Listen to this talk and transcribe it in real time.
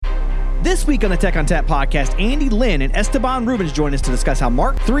This week on the Tech on Tap podcast, Andy Lin and Esteban Rubens join us to discuss how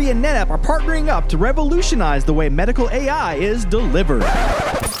Mark III and NetApp are partnering up to revolutionize the way medical AI is delivered.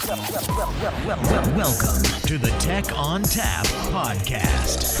 Welcome to the Tech on Tap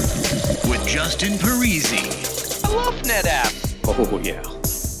podcast with Justin Parisi. I love NetApp. Oh, yeah.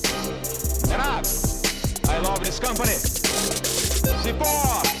 NetApp. I love this company.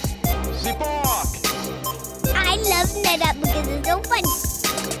 Support. I love NetApp because it's so fun.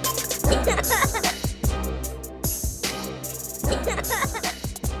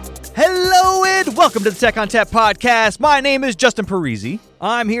 Hello and welcome to the Tech on Tap podcast. My name is Justin Parisi.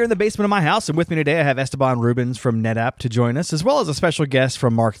 I'm here in the basement of my house, and with me today I have Esteban Rubens from NetApp to join us, as well as a special guest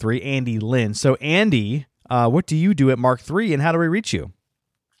from Mark III, Andy Lin. So Andy, what do you do at Mark III, and how do we reach you?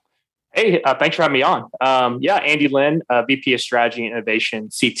 Hey, thanks for having me on. Andy Lin, VP of Strategy and Innovation,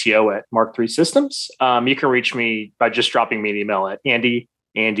 CTO at Mark III Systems. You can reach me by just dropping me an email at Andy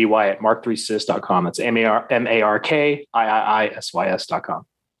at mark3sys.com. That's markiiisys.com.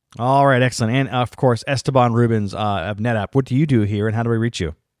 All right, excellent. And of course, Esteban Rubens of NetApp. What do you do here, and how do we reach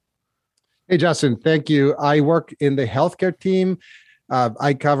you? Hey, Justin, thank you. I work in the healthcare team.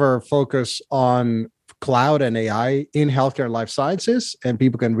 I focus on cloud and AI in healthcare and life sciences, and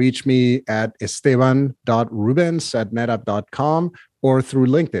people can reach me at esteban.rubens@netapp.com or through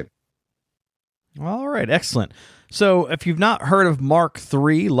LinkedIn. All right, excellent. So if you've not heard of Mark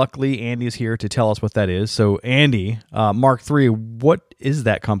III, luckily Andy's here to tell us what that is. So Andy, Mark III, what is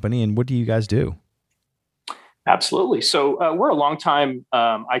that company and what do you guys do? Absolutely. So we're a longtime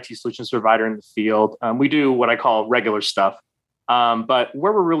IT solutions provider in the field. We do what I call regular stuff. But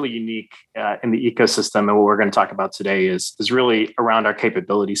where we're really unique in the ecosystem and what we're going to talk about today is really around our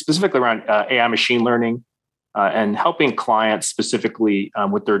capabilities, specifically around AI machine learning and helping clients specifically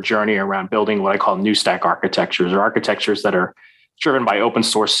with their journey around building what I call new stack architectures, or architectures that are driven by open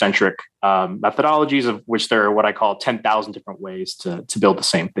source centric methodologies, of which there are what I call 10,000 different ways to build the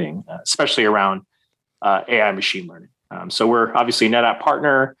same thing, especially around AI machine learning. So we're obviously a NetApp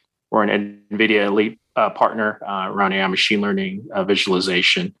partner. We're an NVIDIA Elite partner around AI machine learning,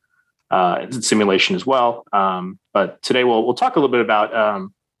 visualization, and simulation as well. But today we'll talk a little bit about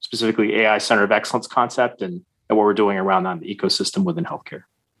specifically AI Center of Excellence concept and what we're doing around that in the ecosystem within healthcare.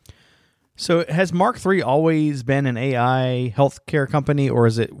 So has Mark III always been an AI healthcare company, or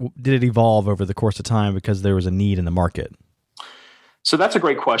did it evolve over the course of time because there was a need in the market? So that's a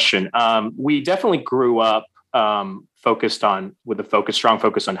great question. We definitely grew up strong focus on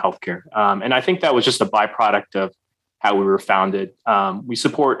healthcare. And I think that was just a byproduct of how we were founded. We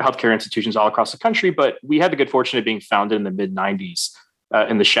support healthcare institutions all across the country, but we had the good fortune of being founded in the mid-90s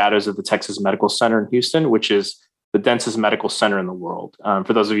in the shadows of the Texas Medical Center in Houston, which is the densest medical center in the world.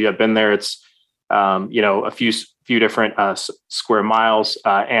 For those of you who have been there, it's a few different square miles,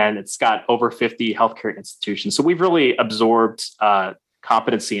 and it's got over 50 healthcare institutions. So we've really absorbed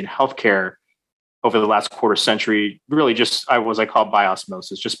competency in healthcare over the last quarter century, really just I call by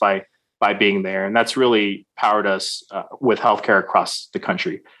osmosis, just by being there. And that's really powered us with healthcare across the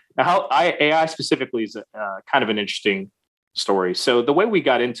country. Now, AI specifically is kind of an interesting story. So the way we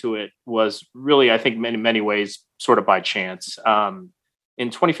got into it was really, I think, in many ways, sort of by chance. In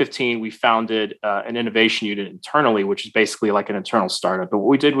 2015, we founded an innovation unit internally, which is basically like an internal startup. But what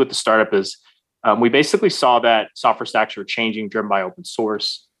we did with the startup is we basically saw that software stacks were changing, driven by open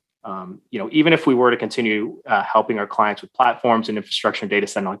source. Even if we were to continue helping our clients with platforms and infrastructure and data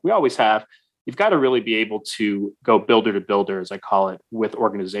center like we always have, you've got to really be able to go builder to builder, as I call it, with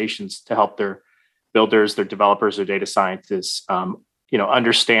organizations to help their builders, their developers, their data scientists,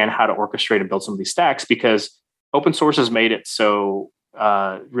 understand how to orchestrate and build some of these stacks, because open source has made it so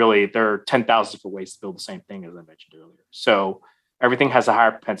really there are 10,000 different ways to build the same thing, as I mentioned earlier. So everything has a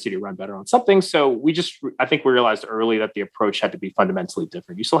higher propensity to run better on something. So I think we realized early that the approach had to be fundamentally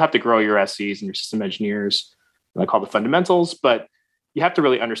different. You still have to grow your SEs and your system engineers, what I call the fundamentals, but you have to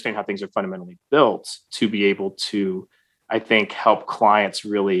really understand how things are fundamentally built to be able to, I think, help clients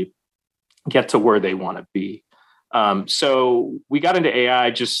really get to where they want to be. So we got into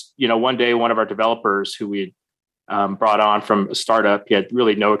AI just, one day, one of our developers who we had brought on from a startup, he had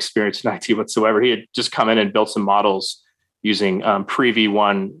really no experience in IT whatsoever. He had just come in and built some models using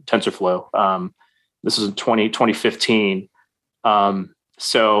pre-V1 TensorFlow. This was in 2015.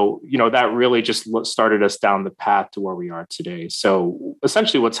 So, that really just started us down the path to where we are today. So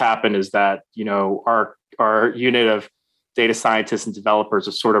essentially what's happened is that, our unit of data scientists and developers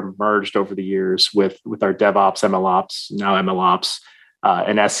have sort of merged over the years with our DevOps, MLOps, now MLOps,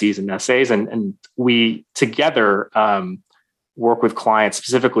 and SEs and SAs. And we together work with clients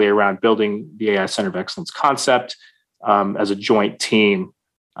specifically around building the AI Center of Excellence concept as a joint team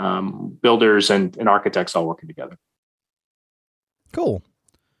builders and architects all working together. Cool.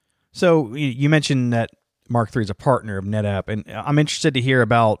 So you mentioned that Mark III is a partner of NetApp, and I'm interested to hear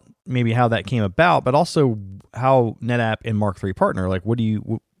about maybe how that came about, but also how NetApp and Mark III partner. Like,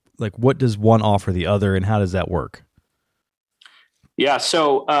 what does one offer the other, and how does that work? Yeah,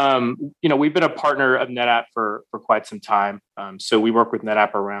 so we've been a partner of NetApp for quite some time. So we work with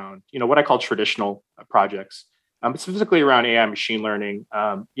NetApp around what I call traditional projects, specifically around AI machine learning.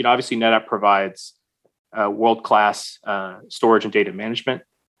 Obviously NetApp provides world-class storage and data management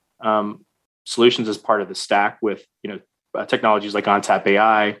solutions as part of the stack with technologies like ONTAP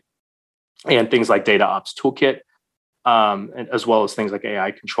AI and things like Data Ops Toolkit, and as well as things like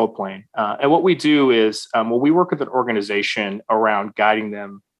AI Control Plane. And what we do is we work with an organization around guiding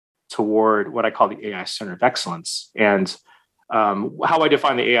them toward what I call the AI Center of Excellence. And how I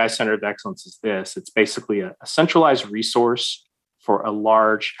define the AI Center of Excellence is this: it's basically a centralized resource for a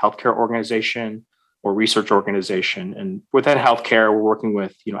large healthcare organization or research organization. And within healthcare, we're working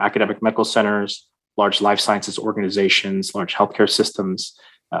with academic medical centers, large life sciences organizations, large healthcare systems,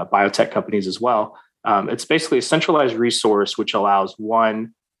 biotech companies as well. It's basically a centralized resource which allows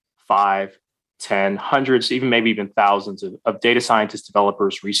 1, 5, 10, hundreds, maybe even thousands of data scientists,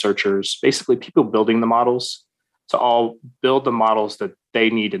 developers, researchers, basically people building the models, to all build the models that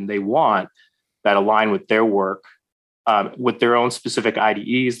they need and they want that align with their work, with their own specific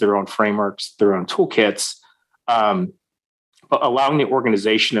IDEs, their own frameworks, their own toolkits, but allowing the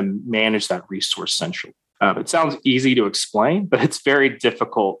organization to manage that resource centrally. It sounds easy to explain, but it's very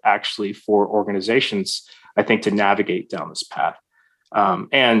difficult actually for organizations, I think, to navigate down this path.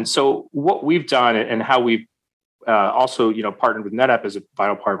 And so what we've done and how we've also, partnered with NetApp as a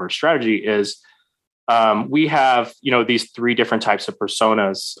vital part of our strategy is we have, these 3 different types of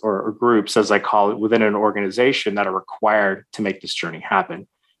personas or groups, as I call it, within an organization that are required to make this journey happen.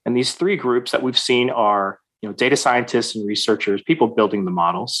 And these 3 groups that we've seen are, data scientists and researchers, people building the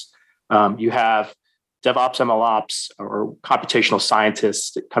models. You have DevOps, MLOps, or computational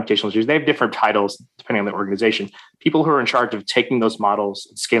scientists, computational engineers. They have different titles depending on the organization. People who are in charge of taking those models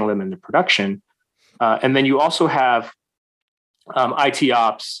and scaling them into production. And then you also have IT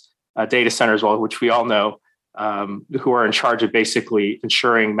ops, data centers, which we all know, who are in charge of basically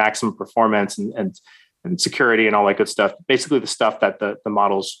ensuring maximum performance and security and all that good stuff. Basically, the stuff that the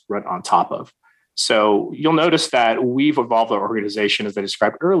models run on top of. So you'll notice that we've evolved our organization, as I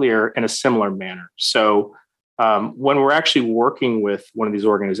described earlier, in a similar manner. So when we're actually working with one of these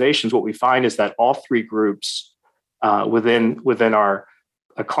organizations, what we find is that all 3 groups within our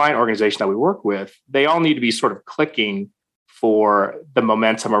client organization that we work with, they all need to be sort of clicking for the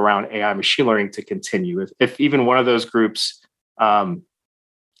momentum around AI machine learning to continue. If even one of those groups,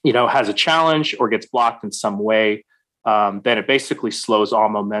 has a challenge or gets blocked in some way, then it basically slows all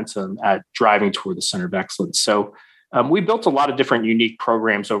momentum at driving toward the center of excellence. So we built a lot of different unique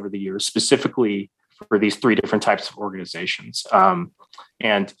programs over the years, specifically for these 3 different types of organizations.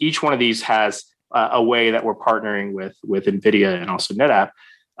 And each one of these has a way that we're partnering with NVIDIA and also NetApp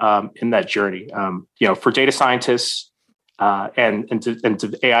in that journey. For data scientists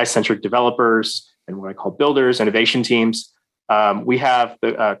and AI-centric developers and what I call builders, innovation teams, we have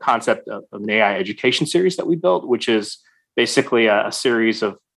the concept of an AI education series that we built, which is basically a series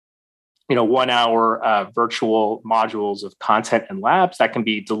of 1-hour virtual modules of content and labs that can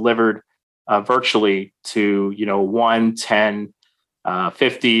be delivered virtually to 1, 10,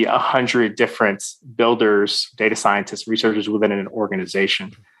 50, 100 different builders, data scientists, researchers within an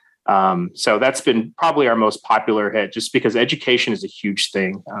organization. So that's been probably our most popular hit, just because education is a huge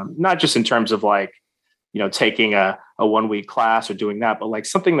thing, not just in terms of taking a 1-week class or doing that, but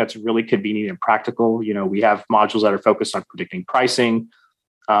something that's really convenient and practical. We have modules that are focused on predicting pricing,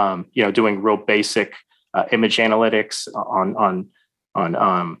 doing real basic image analytics on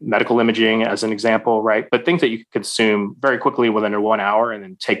medical imaging as an example, right? But things that you can consume very quickly within 1 hour and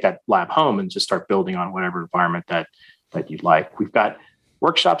then take that lab home and just start building on whatever environment that you'd like. We've got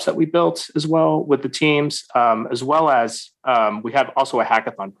workshops that we built as well with the teams, as well as we have also a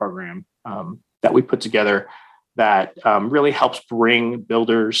hackathon program that we put together that really helps bring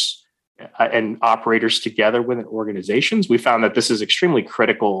builders and operators together within organizations. We found that this is extremely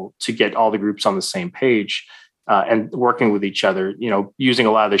critical to get all the groups on the same page and working with each other, using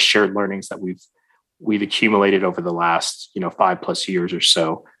a lot of the shared learnings that we've accumulated over the last 5+ years or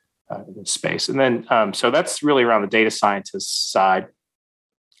so in this space. And then so that's really around the data scientist side.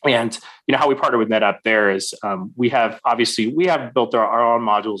 And how we partner with NetApp there is we have built our own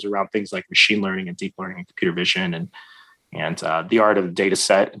modules around things like machine learning and deep learning and computer vision and the art of the data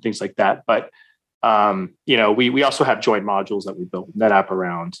set and things like that. But We also have joint modules that we built with NetApp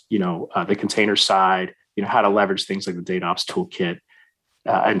around, the container side, how to leverage things like the DataOps toolkit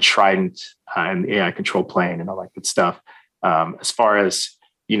and Trident and the AI control plane and all that good stuff. As far as,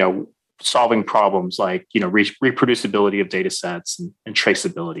 solving problems like, reproducibility of data sets and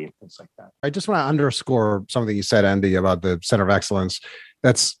traceability and things like that. I just want to underscore something you said, Andy, about the Center of Excellence.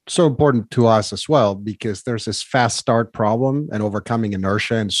 That's so important to us as well, because there's this fast start problem and overcoming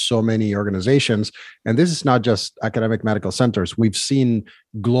inertia in so many organizations. And this is not just academic medical centers. We've seen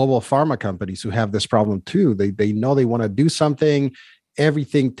global pharma companies who have this problem too. They know they want to do something.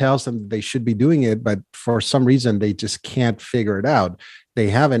 Everything tells them they should be doing it, but for some reason, they just can't figure it out. They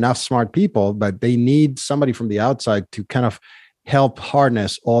have enough smart people, but they need somebody from the outside to kind of help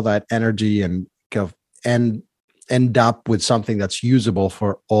harness all that energy and end up with something that's usable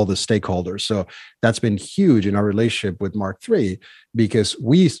for all the stakeholders. So that's been huge in our relationship with Mark III, because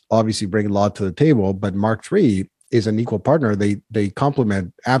we obviously bring a lot to the table, but Mark III is an equal partner. They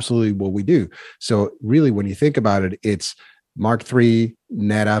complement absolutely what we do. So really, when you think about it, it's Mark III,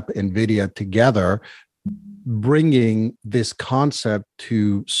 NetApp, NVIDIA together, bringing this concept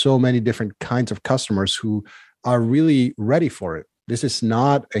to so many different kinds of customers who are really ready for it. This is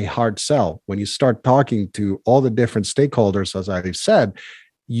not a hard sell. When you start talking to all the different stakeholders, as I've said,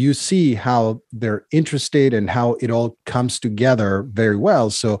 you see how they're interested and how it all comes together very well.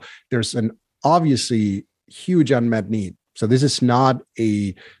 So there's an obviously huge unmet need. So this is not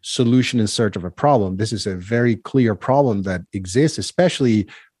a solution in search of a problem. This is a very clear problem that exists, especially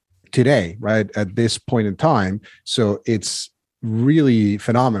today, right, at this point in time. So it's really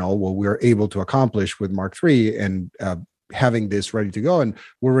phenomenal what we're able to accomplish with Mark III and having this ready to go. And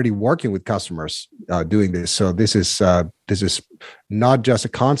we're already working with customers doing this. So this is not just a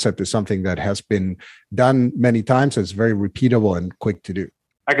concept, it's something that has been done many times. It's very repeatable and quick to do.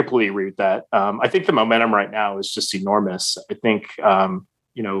 I completely agree with that. I think the momentum right now is just enormous. I think,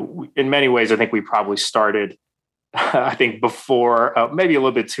 in many ways, I think we probably started, before, maybe a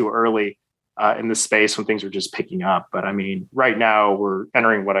little bit too early in the space when things were just picking up. But I mean, right now we're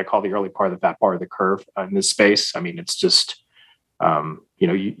entering what I call the early part of the fat part of the curve in this space. I mean, it's just,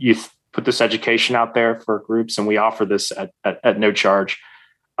 you put this education out there for groups, and we offer this at no charge.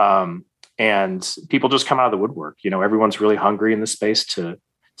 And people just come out of the woodwork. Everyone's really hungry in this space to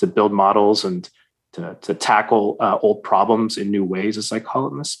build models and to tackle old problems in new ways, as I call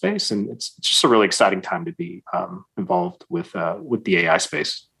it in this space. And it's just a really exciting time to be involved with the AI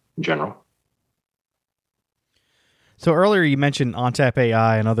space in general. So earlier you mentioned ONTAP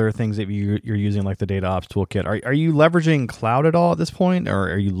AI and other things that you're using, like the DataOps toolkit. Are you leveraging cloud at all at this point,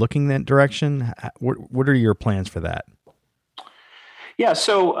 or are you looking that direction? What are your plans for that? Yeah,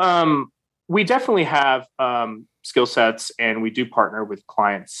 so we definitely have skill sets, and we do partner with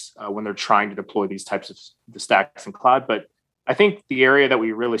clients when they're trying to deploy these types of the stacks in cloud. But I think the area that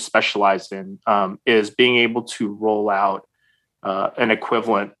we really specialize in is being able to roll out an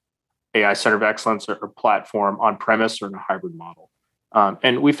equivalent AI Center of Excellence or platform on premise or in a hybrid model.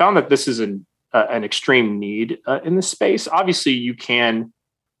 And we found that this is an extreme need in this space. Obviously, you can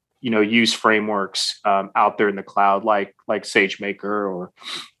use frameworks out there in the cloud, like SageMaker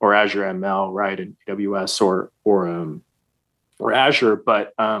or Azure ML, right, and AWS or Azure.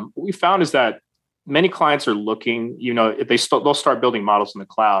 But what we found is that many clients are looking. If they'll start building models in the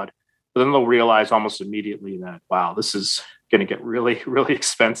cloud, but then they'll realize almost immediately that, wow, this is going to get really, really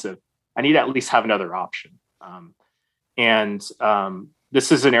expensive. I need to at least have another option. And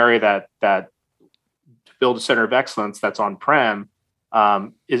this is an area that to build a center of excellence that's on-prem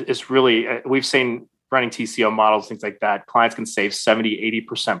is really, we've seen running TCO models, things like that. Clients can save 70,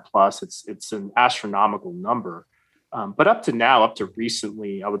 80% plus. It's an astronomical number. But up to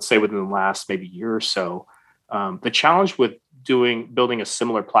recently, I would say within the last maybe year or so, the challenge with building a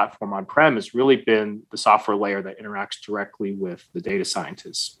similar platform on-prem has really been the software layer that interacts directly with the data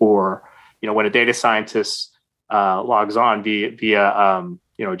scientists. Or, when a data scientist logs on via a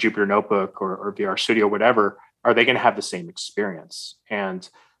Jupyter Notebook or VR Studio, whatever, are they going to have the same experience? And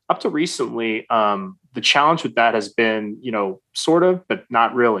up to recently, the challenge with that has been, sort of, but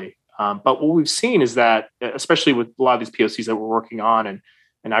not really. But what we've seen is that, especially with a lot of these POCs that we're working on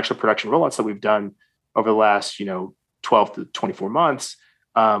and actual production rollouts that we've done over the last, 12 to 24 months,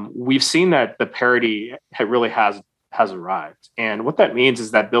 we've seen that the parity really has arrived. And what that means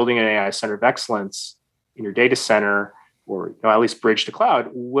is that building an AI center of excellence in your data center, or at least bridge to cloud,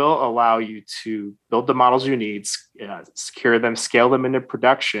 will allow you to build the models you need, secure them, scale them into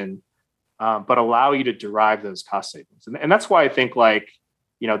production, but allow you to derive those cost savings. And that's why I think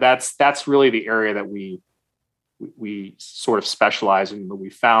that's really the area that we sort of specialize in. But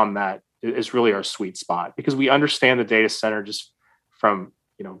we found that is really our sweet spot, because we understand the data center just from,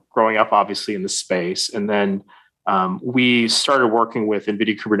 growing up obviously in the space. And then we started working with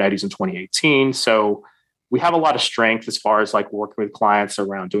NVIDIA Kubernetes in 2018. So we have a lot of strength as far as like working with clients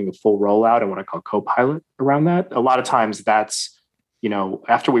around doing a full rollout and what I call co-pilot around that. A lot of times that's,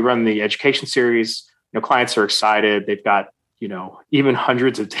 after we run the education series, clients are excited. They've got, even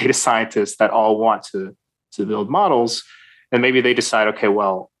hundreds of data scientists that all want to build models. And maybe they decide, okay,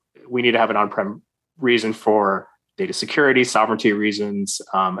 well, we need to have an on-prem reason for data security, sovereignty reasons,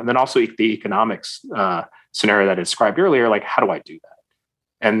 and then also the economics scenario that I described earlier. Like, how do I do that?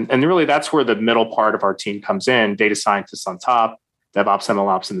 And really, that's where the middle part of our team comes in. Data scientists on top, DevOps,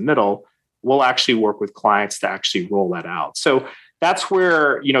 MLOps in the middle. We'll actually work with clients to actually roll that out. So that's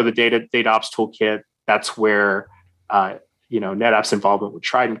where the data ops toolkit. That's where NetApp's involvement with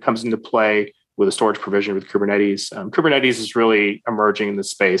Trident comes into play, with a storage provision with Kubernetes. Kubernetes is really emerging in the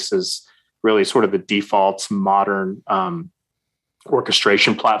space as really sort of the default modern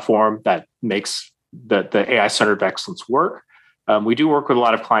orchestration platform that makes the AI Center of Excellence work. We do work with a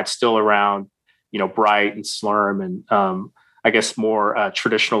lot of clients still around, Bright and Slurm and I guess more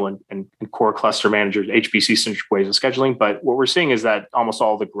traditional and core cluster managers, HPC-centric ways of scheduling. But what we're seeing is that almost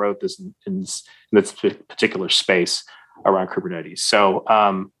all the growth is in this particular space around Kubernetes. So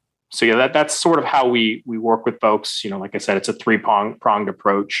yeah, that's sort of how we work with folks. Like I said, it's a three-pronged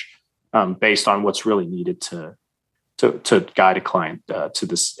approach based on what's really needed to guide a client to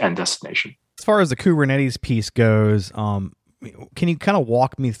this end destination. As far as the Kubernetes piece goes, can you kind of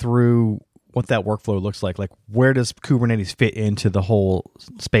walk me through what that workflow looks like? Like, where does Kubernetes fit into the whole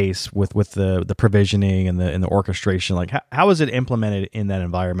space with the provisioning and the orchestration? Like, how is it implemented in that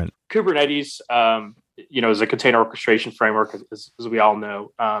environment? Kubernetes, is a container orchestration framework, as we all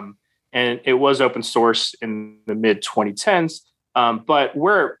know, and it was open source in the mid 2010s. But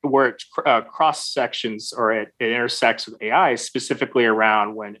where it cross sections or it intersects with AI, specifically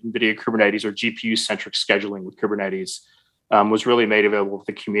around when NVIDIA Kubernetes or GPU-centric scheduling with Kubernetes was really made available to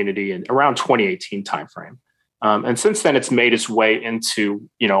the community in around 2018 timeframe. And since then, it's made its way into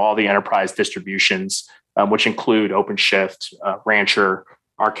all the enterprise distributions, which include OpenShift, Rancher,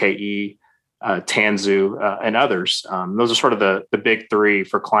 RKE, Tanzu, and others. Those are sort of the big three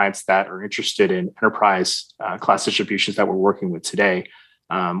for clients that are interested in enterprise class distributions that we're working with today.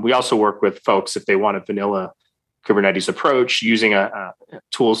 We also work with folks if they want a vanilla Kubernetes approach using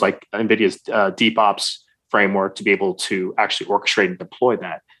tools like NVIDIA's DeepOps framework to be able to actually orchestrate and deploy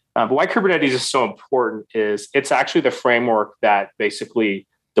that. But why Kubernetes is so important is it's actually the framework that basically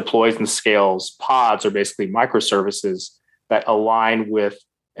deploys and scales pods, or basically microservices that align with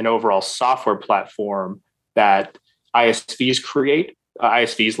an overall software platform that ISVs create.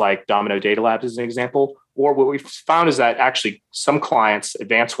 ISVs like Domino Data Labs is an example. Or what we've found is that actually some clients,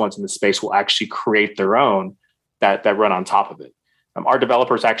 advanced ones in the space, will actually create their own that run on top of it. Our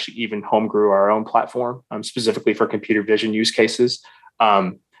developers actually even homegrew our own platform specifically for computer vision use cases.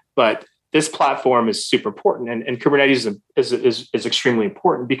 But this platform is super important, and Kubernetes is extremely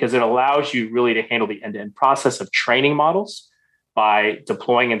important because it allows you really to handle the end-to-end process of training models by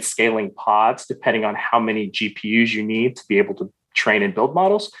deploying and scaling pods depending on how many GPUs you need to be able to train and build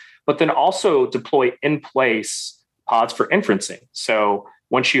models, but then also deploy in place pods for inferencing. So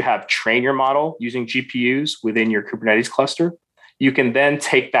once you have trained your model using GPUs within your Kubernetes cluster, you can then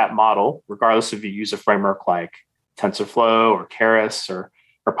take that model, regardless if you use a framework like TensorFlow or Keras or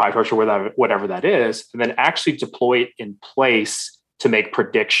PyTorch or whatever that is, and then actually deploy it in place to make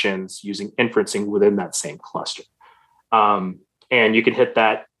predictions using inferencing within that same cluster. And you can hit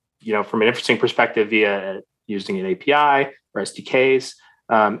that, from an inferencing perspective via using an API or SDKs.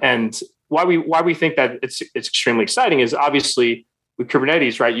 And why we think that it's extremely exciting is obviously with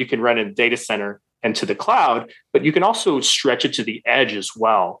Kubernetes, right? You can run in a data center and to the cloud, but you can also stretch it to the edge as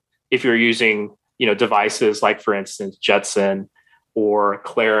well. If you're using, devices like, for instance, Jetson or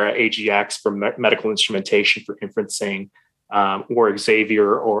Clara AGX for medical instrumentation for inferencing, or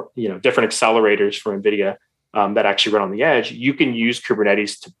Xavier, or different accelerators for NVIDIA that actually run on the edge, you can use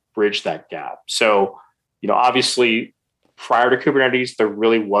Kubernetes to bridge that gap. So, obviously, prior to Kubernetes, there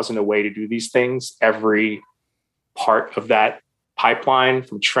really wasn't a way to do these things. Every part of that pipeline,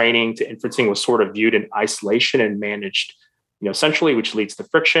 from training to inferencing, was sort of viewed in isolation and managed, centrally, which leads to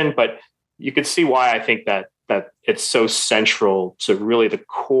friction. But you can see why I think that it's so central to really the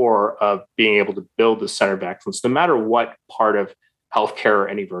core of being able to build the center of excellence, no matter what part of healthcare or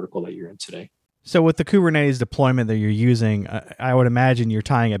any vertical that you're in today. So with the Kubernetes deployment that you're using, I would imagine you're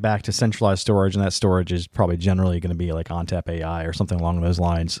tying it back to centralized storage, and that storage is probably generally going to be like ONTAP AI or something along those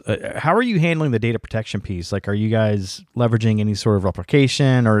lines. How are you handling the data protection piece? Like, are you guys leveraging any sort of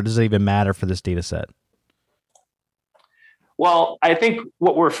replication, or does it even matter for this data set? Well, I think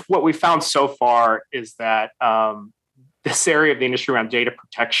what we found so far is that this area of the industry around data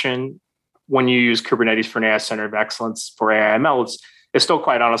protection, when you use Kubernetes for an AI Center of Excellence for AI ML, it's still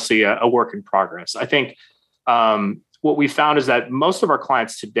quite honestly a work in progress. I think what we found is that most of our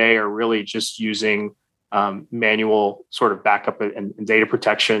clients today are really just using manual sort of backup and data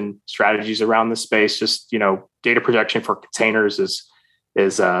protection strategies around the space. Just, data protection for containers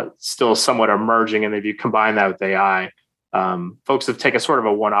is still somewhat emerging. And if you combine that with AI, folks have taken sort of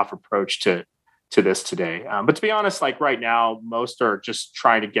a one-off approach to this today. But to be honest, like right now, most are just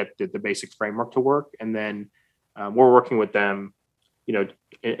trying to get the basic framework to work. And then we're working with them,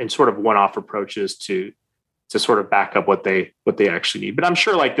 in sort of one-off approaches to sort of back up what they actually need. But I'm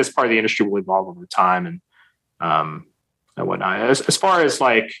sure like this part of the industry will evolve over time and whatnot. As far as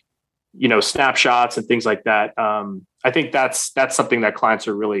like, snapshots and things like that, I think that's something that clients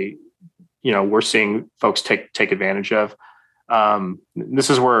are really, we're seeing folks take advantage of. This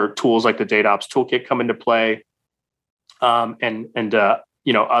is where tools like the DataOps Toolkit come into play, and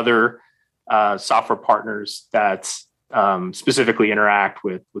other software partners that specifically interact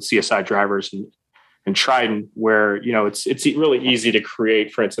with CSI drivers and Trident, where it's really easy to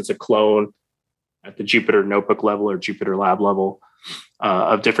create, for instance, a clone at the Jupyter Notebook level or Jupyter Lab level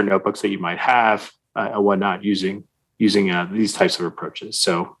of different notebooks that you might have and whatnot using these types of approaches.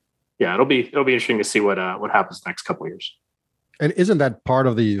 So yeah, it'll be interesting to see what happens the next couple of years. And isn't that part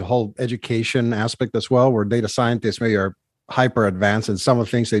of the whole education aspect as well, where data scientists maybe are hyper advanced in some of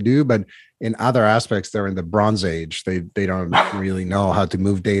the things they do, but in other aspects, they're in the Bronze Age. They don't really know how to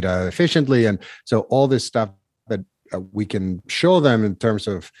move data efficiently. And so all this stuff that we can show them in terms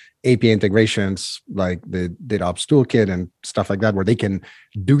of API integrations, like the DataOps Toolkit and stuff like that, where they can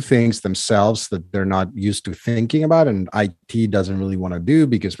do things themselves that they're not used to thinking about, and IT doesn't really want to do,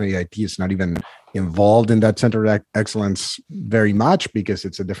 because maybe IT is not even involved in that center of excellence very much because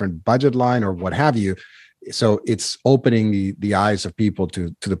it's a different budget line or what have you. So it's opening the eyes of people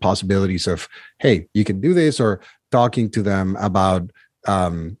to the possibilities of, hey, you can do this, or talking to them about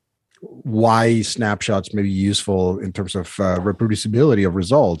why snapshots may be useful in terms of reproducibility of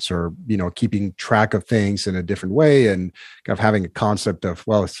results, or keeping track of things in a different way, and kind of having a concept of,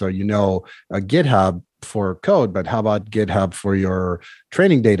 well, so a GitHub for code, but how about GitHub for your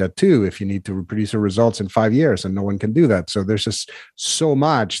training data too, if you need to reproduce the results in 5 years and no one can do that. So there's just so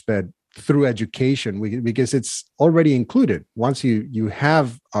much that through education, because it's already included. Once you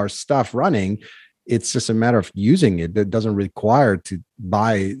have our stuff running, it's just a matter of using it. That doesn't require to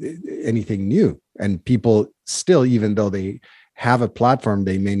buy anything new. And people still, even though they have a platform,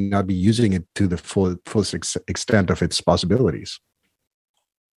 they may not be using it to the fullest extent of its possibilities.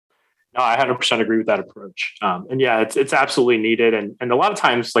 No, I 100% agree with that approach. And yeah, it's absolutely needed. And a lot of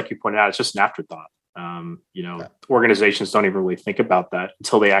times, like you pointed out, it's just an afterthought. Organizations don't even really think about that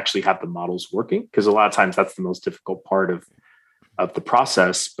until they actually have the models working, because a lot of times that's the most difficult part of the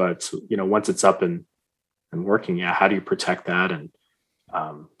process. But once it's up and working, how do you protect that, and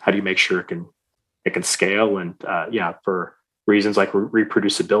how do you make sure it can scale, and for reasons like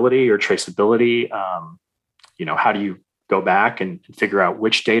reproducibility or traceability, how do you go back and figure out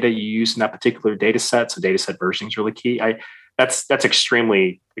which data you use in that particular data set? So data set versioning is really key. That's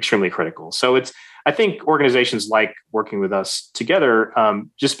extremely, extremely critical. So I think organizations like working with us together,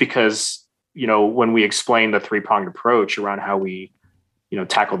 just because, when we explain the three-pronged approach around how we,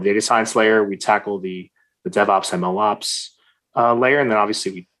 tackle the data science layer, we tackle the DevOps MLOps layer, and then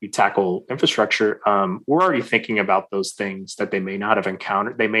obviously we tackle infrastructure. We're already thinking about those things that they may not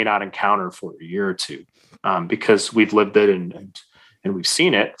encounter for a year or two, because we've lived it and we've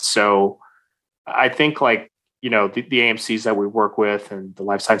seen it. So I think the AMCs that we work with and the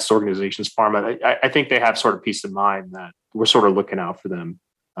life sciences organizations, pharma, I think they have sort of peace of mind that we're sort of looking out for them,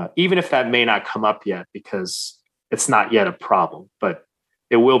 even if that may not come up yet, because it's not yet a problem, but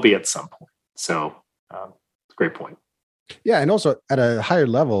it will be at some point. So it's a great point. Yeah. And also at a higher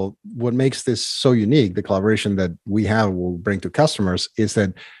level, what makes this so unique, the collaboration that we will bring to customers, is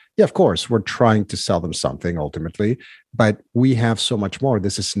that, yeah, of course, we're trying to sell them something ultimately, but we have so much more.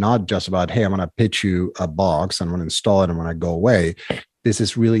 This is not just about, hey, I'm going to pitch you a box, I'm going to install it, I'm going to go away. This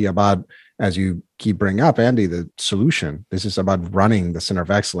is really about as you keep bringing up, Andy, the solution. This is about running the Center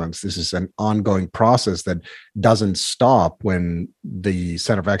of Excellence. This is an ongoing process that doesn't stop when the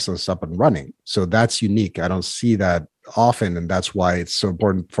Center of Excellence is up and running. So that's unique. I don't see that often, and that's why it's so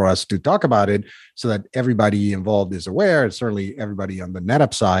important for us to talk about it so that everybody involved is aware, and certainly everybody on the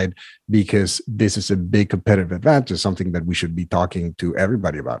NetApp side, because this is a big competitive advantage, something that we should be talking to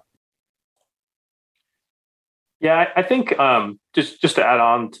everybody about. Yeah, I think just to add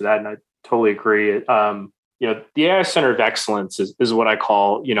on to that, and I totally agree. The AI Center of Excellence is what I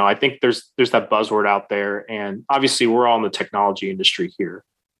call. I think there's that buzzword out there, and obviously we're all in the technology industry here,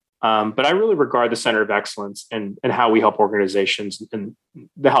 but I really regard the Center of Excellence and how we help organizations in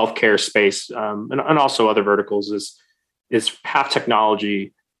the healthcare space and also other verticals is half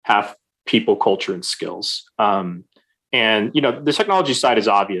technology, half people, culture, and skills. And the technology side is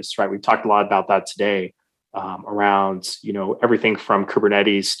obvious, right? We've talked a lot about that today. Around everything from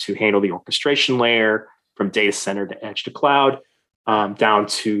Kubernetes to handle the orchestration layer, from data center to edge to cloud, down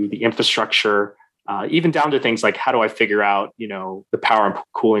to the infrastructure, even down to things like how do I figure out the power and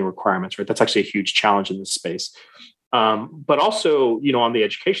cooling requirements, right? That's actually a huge challenge in this space. But also on the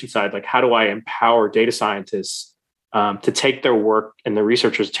education side, like how do I empower data scientists to take their work, and the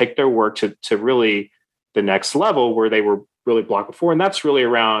researchers take their work to really the next level where they were really blocked before. And that's really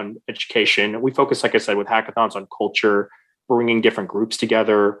around education. We focus, like I said, with hackathons on culture, bringing different groups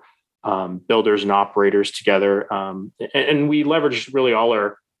together, builders and operators together. And we leverage really all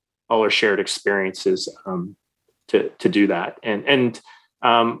our shared experiences to do that. And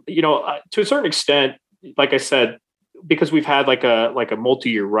to a certain extent, like I said, because we've had like a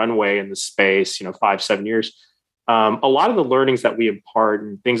multi-year runway in the space, 5-7 years, a lot of the learnings that we impart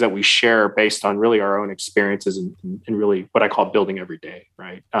and things that we share are based on really our own experiences and really what I call building every day,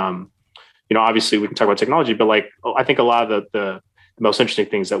 right? Obviously we can talk about technology, but I think a lot of the most interesting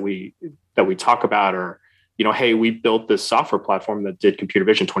things that we talk about are, hey, we built this software platform that did computer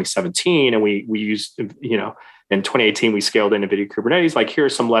vision in 2017, and we used, in 2018 we scaled into NVIDIA Kubernetes. Like, here are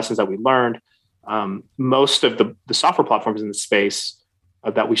some lessons that we learned. Most of the software platforms in the space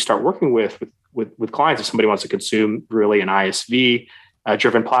that we start working with clients, if somebody wants to consume really an ISV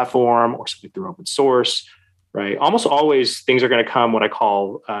driven platform or something through open source, right? Almost always things are going to come what I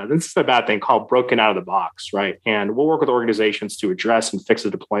call, this is a bad thing, called broken out of the box, right? And we'll work with organizations to address and fix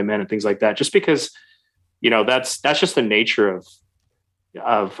the deployment and things like that, just because, that's just the nature of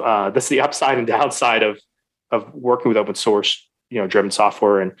that's the upside and downside of working with open source, driven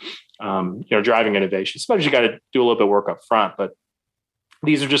software and, driving innovation. Sometimes you got to do a little bit of work up front, but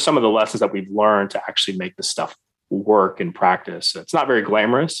these are just some of the lessons that we've learned to actually make this stuff work in practice. It's not very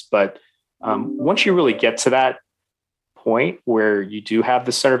glamorous, but once you really get to that point where you do have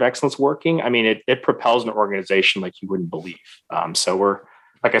the Center of Excellence working, I mean, it propels an organization like you wouldn't believe. So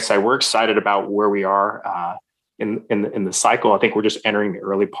like I said, we're excited about where we are in the cycle. I think we're just entering the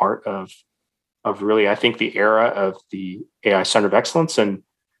early part of really, I think, the era of the AI Center of Excellence, and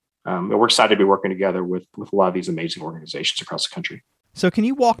we're excited to be working together with a lot of these amazing organizations across the country. So can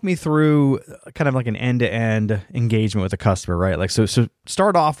you walk me through kind of like an end-to-end engagement with a customer, right? Like, so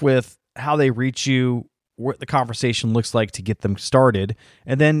start off with how they reach you, what the conversation looks like to get them started,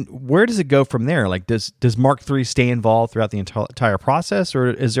 and then where does it go from there? Like, does Mark III stay involved throughout the entire process, or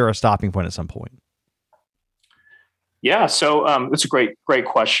is there a stopping point at some point? Yeah, so that's a great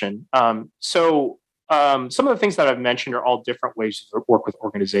question. Some of the things that I've mentioned are all different ways to work with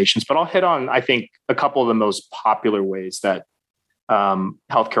organizations, but I'll hit on, I think, a couple of the most popular ways that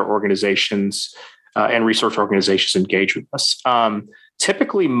healthcare organizations and research organizations engage with us.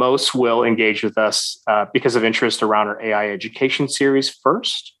 Typically, most will engage with us because of interest around our AI education series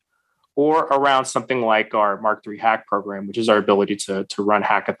first, or around something like our Mark III Hack program, which is our ability to run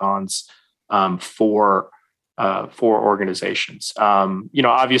hackathons for organizations.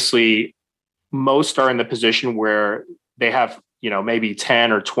 Obviously, most are in the position where they have maybe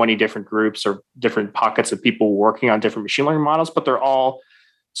 10 or 20 different groups or different pockets of people working on different machine learning models, but they're all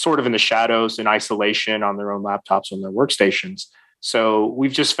sort of in the shadows, in isolation, on their own laptops, on their workstations. So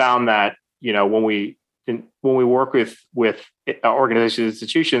we've just found that, when we work with organizations,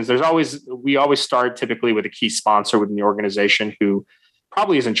 institutions, we always start typically with a key sponsor within the organization who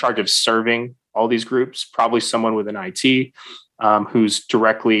probably is in charge of serving all these groups, probably someone within IT who's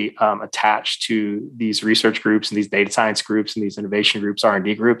directly attached to these research groups and these data science groups and these innovation groups,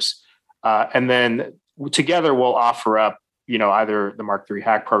 R&D groups. And then together we'll offer up, either the Mark III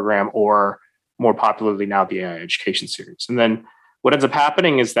Hack program or more popularly now the AI education series. And then what ends up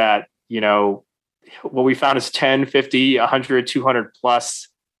happening is that, what we found is 10, 50, 100, 200 plus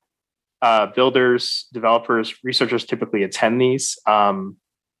builders, developers, researchers typically attend these.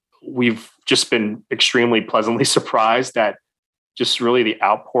 we've just been extremely pleasantly surprised at just really the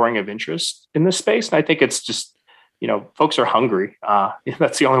outpouring of interest in this space. And I think it's just, folks are hungry.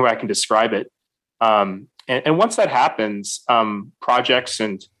 That's the only way I can describe it. And once that happens, projects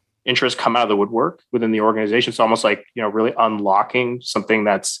and interest come out of the woodwork within the organization. It's almost like, really unlocking something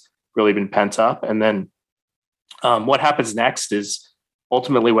that's really been pent up. And then what happens next is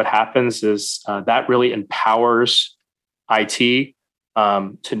ultimately that really empowers IT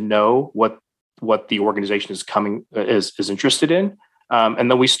to know what the organization is interested in.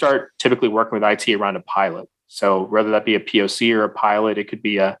 And then we start typically working with IT around a pilot. So whether that be a POC or a pilot, it could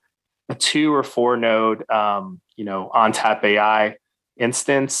be a 2 or 4 node, ONTAP AI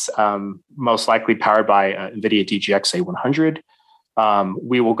instance, most likely powered by NVIDIA DGX A100.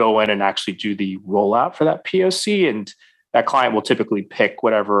 We will go in and actually do the rollout for that POC, and that client will typically pick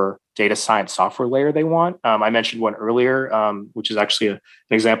whatever data science software layer they want. I mentioned one earlier, which is actually an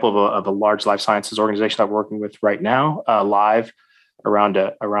example of a large life sciences organization I'm working with right now, live around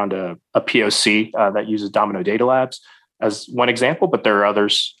a POC that uses Domino Data Labs as one example, but there are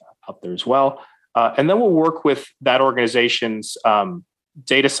others out there as well. And then we'll work with that organization's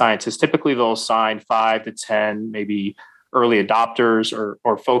data scientists. Typically, they'll assign 5 to 10, maybe early adopters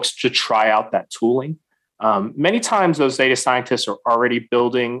or folks to try out that tooling. Many times those data scientists are already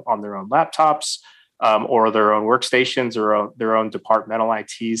building on their own laptops or their own workstations or their own departmental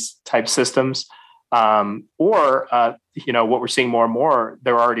ITs type systems. Or what we're seeing more and more,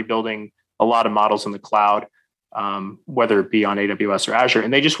 they're already building a lot of models in the cloud, whether it be on AWS or Azure.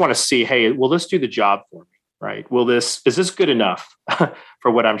 And they just want to see, hey, will this do the job for me, right? Is this good enough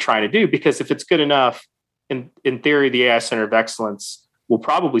for what I'm trying to do? Because if it's good enough, in theory, the AI Center of Excellence will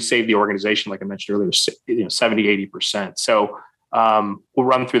probably save the organization, like I mentioned earlier, 70, 80%. So we'll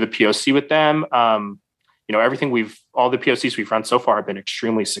run through the POC with them. All the POCs we've run so far have been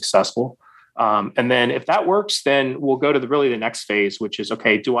extremely successful. And then if that works, then we'll go to the next phase, which is,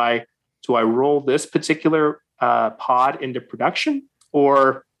 okay, do I roll this particular pod into production,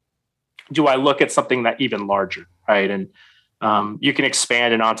 or do I look at something that even larger, right? And you can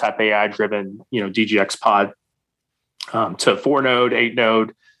expand an ONTAP AI driven, DGX pod to 4 node, 8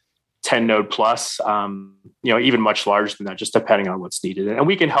 node, 10 node plus, even much larger than that, just depending on what's needed. And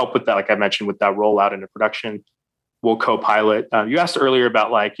we can help with that, like I mentioned, with that rollout into production. We'll co-pilot. You asked earlier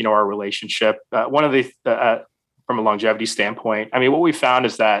about our relationship. One of the from a longevity standpoint, what we found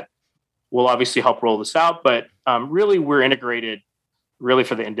is that we'll obviously help roll this out, but really we're integrated really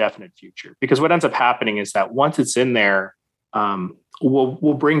for the indefinite future. Because what ends up happening is that once it's in there,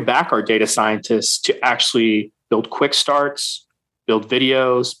 we'll bring back our data scientists to actually build quick starts, build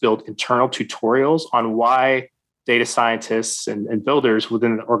videos, build internal tutorials on why data scientists and builders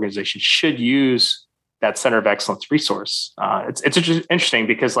within the organization should use that Center of Excellence resource. It's interesting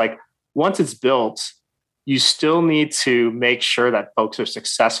because once it's built, you still need to make sure that folks are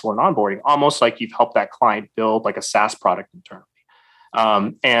successful in onboarding, almost like you've helped that client build a SaaS product internally.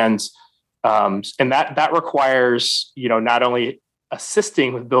 And that requires, not only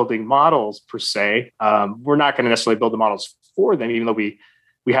assisting with building models per se. We're not going to necessarily build the models for them, even though we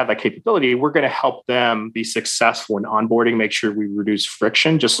have that capability. We're going to help them be successful in onboarding, make sure we reduce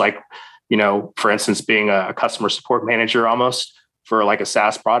friction, just like, for instance, being a customer support manager almost for a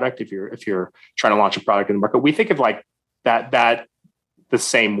SaaS product. If you're trying to launch a product in the market, we think of that the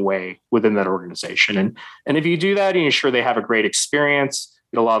same way within that organization. And if you do that and you ensure they have a great experience,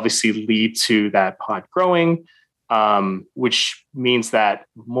 it'll obviously lead to that pod growing, which means that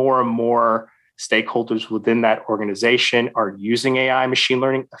more and more stakeholders within that organization are using AI machine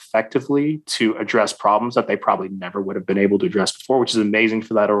learning effectively to address problems that they probably never would have been able to address before, which is amazing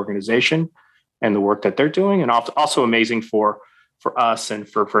for that organization and the work that they're doing. And also amazing for us and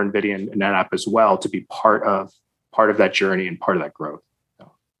for NVIDIA and NetApp as well to be part of that journey and part of that growth.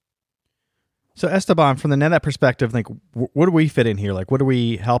 So Esteban, from the NetApp perspective, what do we fit in here? What are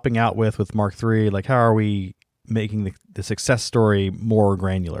we helping out with Mark III? How are we making the success story more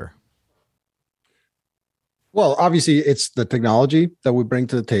granular? Well, obviously, it's the technology that we bring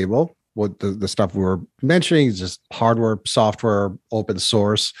to the table. What the stuff we were mentioning is just hardware, software, open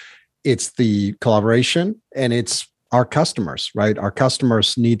source. It's the collaboration, and it's our customers, right? Our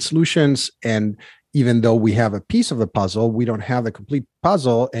customers need solutions, and even though we have a piece of the puzzle, we don't have the complete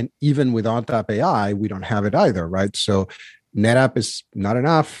puzzle. And even with ONTAP AI, we don't have it either, right? So NetApp is not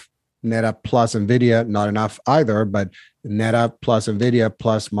enough. NetApp plus NVIDIA, not enough either. But NetApp plus NVIDIA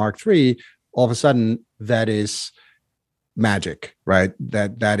plus Mark III, all of a sudden, that is magic, right?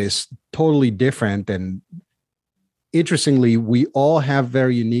 That is totally different. And interestingly, we all have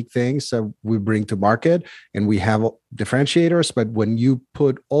very unique things that we bring to market, and we have differentiators. But when you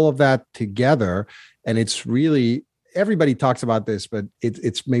put all of that together, and it's really, everybody talks about this, but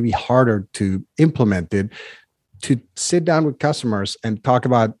it's maybe harder to implement it, to sit down with customers and talk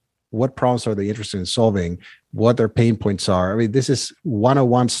about what problems are they interested in solving, what their pain points are. I mean, this is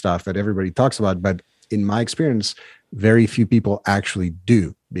 101 stuff that everybody talks about, but in my experience, very few people actually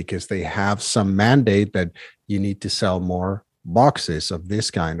do, because they have some mandate that you need to sell more boxes of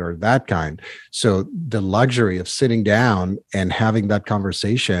this kind or that kind. So the luxury of sitting down and having that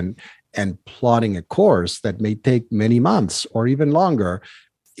conversation and plotting a course that may take many months or even longer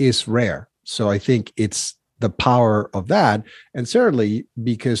is rare. So I think it's the power of that. And certainly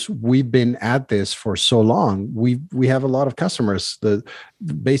because we've been at this for so long, we have a lot of customers.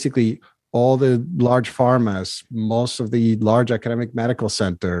 Basically all the large pharmas, most of the large academic medical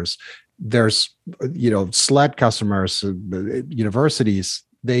centers, there's, SLED customers, universities,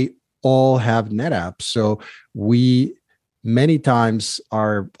 they all have NetApp. So we many times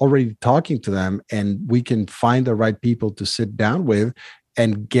are already talking to them, and we can find the right people to sit down with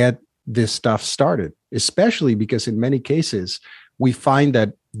and get this stuff started, especially because in many cases, we find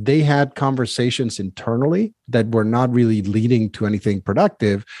that they had conversations internally that were not really leading to anything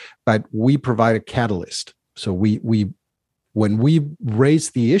productive, but we provide a catalyst. So when we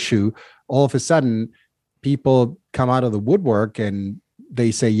raise the issue, all of a sudden people come out of the woodwork and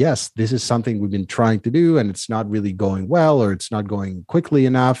they say, yes, this is something we've been trying to do, and it's not really going well, or it's not going quickly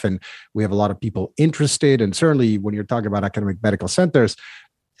enough. And we have a lot of people interested. And certainly when you're talking about academic medical centers,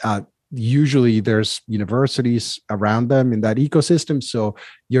 usually there's universities around them in that ecosystem. So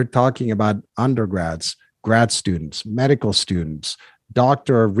you're talking about undergrads, grad students, medical students,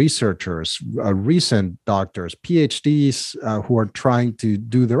 doctor researchers, recent doctors, PhDs who are trying to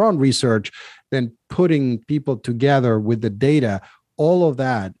do their own research, then putting people together with the data. All of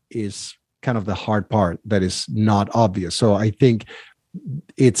that is kind of the hard part that is not obvious. So I think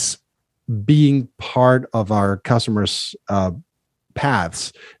it's being part of our customers'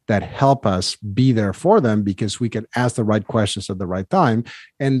 paths that help us be there for them, because we can ask the right questions at the right time.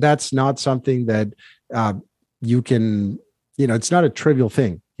 And that's not something that you can, it's not a trivial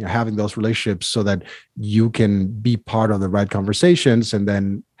thing, having those relationships so that you can be part of the right conversations and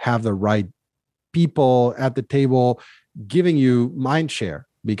then have the right people at the table giving you mind share,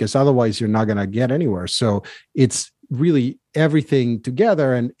 because otherwise you're not going to get anywhere. So it's really everything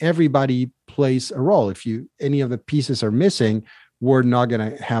together, and everybody plays a role. If any of the pieces are missing, we're not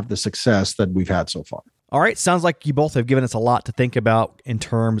going to have the success that we've had so far. All right. Sounds like you both have given us a lot to think about in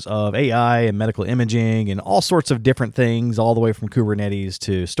terms of AI and medical imaging and all sorts of different things, all the way from Kubernetes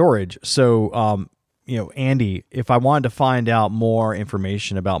to storage. So, Andy, if I wanted to find out more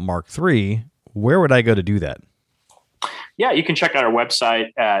information about Mark III, where would I go to do that? Yeah, you can check out our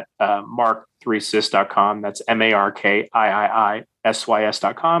website at mark3sys.com. That's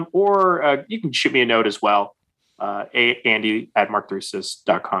MARKIIISYS.com. Or you can shoot me a note as well. Andy at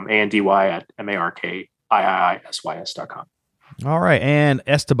mark3sys.com, ANDY at MARKIIISYS.com. All right. And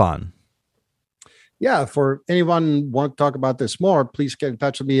Esteban. Yeah, for anyone want to talk about this more, please get in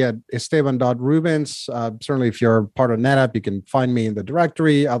touch with me at esteban.rubens. Certainly, if you're part of NetApp, you can find me in the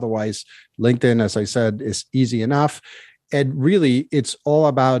directory. Otherwise, LinkedIn, as I said, is easy enough. And really, it's all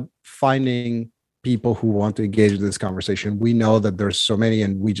about finding people who want to engage in this conversation. We know that there's so many,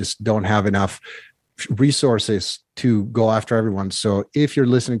 and we just don't have enough resources to go after everyone. So if you're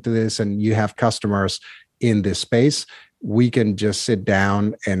listening to this and you have customers in this space, we can just sit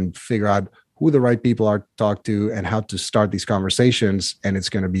down and figure out who the right people are to talk to and how to start these conversations. And it's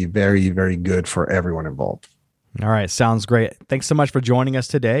going to be very, very good for everyone involved. All right. Sounds great. Thanks so much for joining us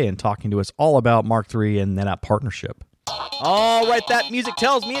today and talking to us all about Mark III and NetApp partnership. All right, that music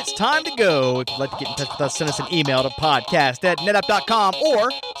tells me it's time to go. If you'd like to get in touch with us, send us an email to podcast@netapp.com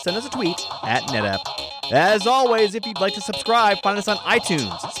or send us a tweet at NetApp. As always, if you'd like to subscribe, find us on iTunes,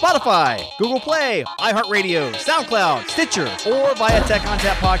 Spotify, Google Play, iHeartRadio, SoundCloud, Stitcher, or via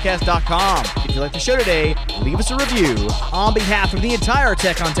TechOnTapPodcast.com. If you like the show today, leave us a review. On behalf of the entire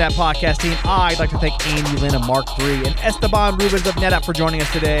Tech on Tap podcast team, I'd like to thank Andy Lin of Mark III and Esteban Rubens of NetApp for joining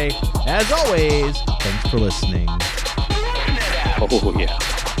us today. As always, thanks for listening. Oh, yeah.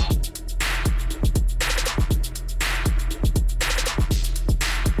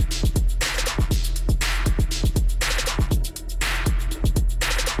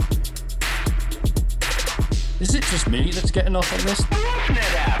 Is it just me that's getting off on this?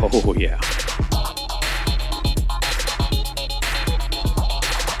 Oh, yeah.